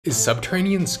Is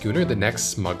Subterranean Schooner the next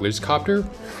Smuggler's Copter?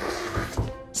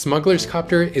 Smuggler's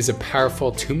Copter is a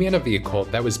powerful two-mana vehicle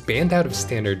that was banned out of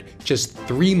Standard just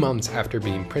 3 months after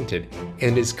being printed,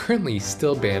 and is currently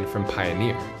still banned from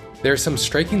Pioneer. There are some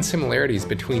striking similarities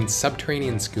between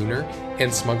Subterranean Schooner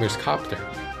and Smuggler's Copter,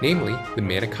 namely the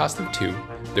mana cost of 2,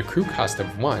 the crew cost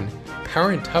of 1, power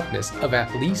and toughness of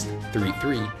at least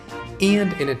 3/3,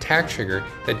 and an attack trigger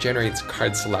that generates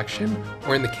card selection,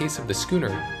 or in the case of the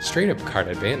Schooner, straight up card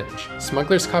advantage.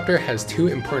 Smuggler's Copter has 2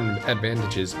 important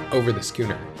advantages over the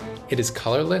Schooner. It is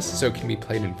colorless, so it can be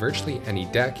played in virtually any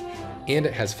deck, and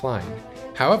it has flying.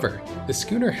 However, the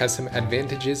Schooner has some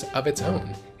advantages of its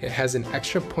own. It has an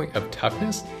extra point of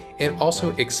toughness, and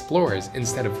also explores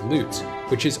instead of loots,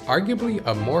 which is arguably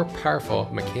a more powerful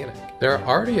mechanic. There are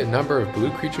already a number of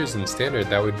blue creatures in Standard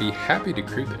that would be happy to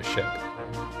crew this ship.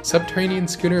 Subterranean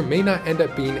Schooner may not end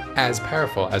up being as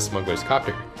powerful as Smuggler's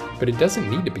Copter, but it doesn't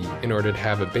need to be in order to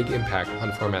have a big impact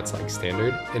on formats like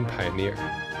Standard and Pioneer.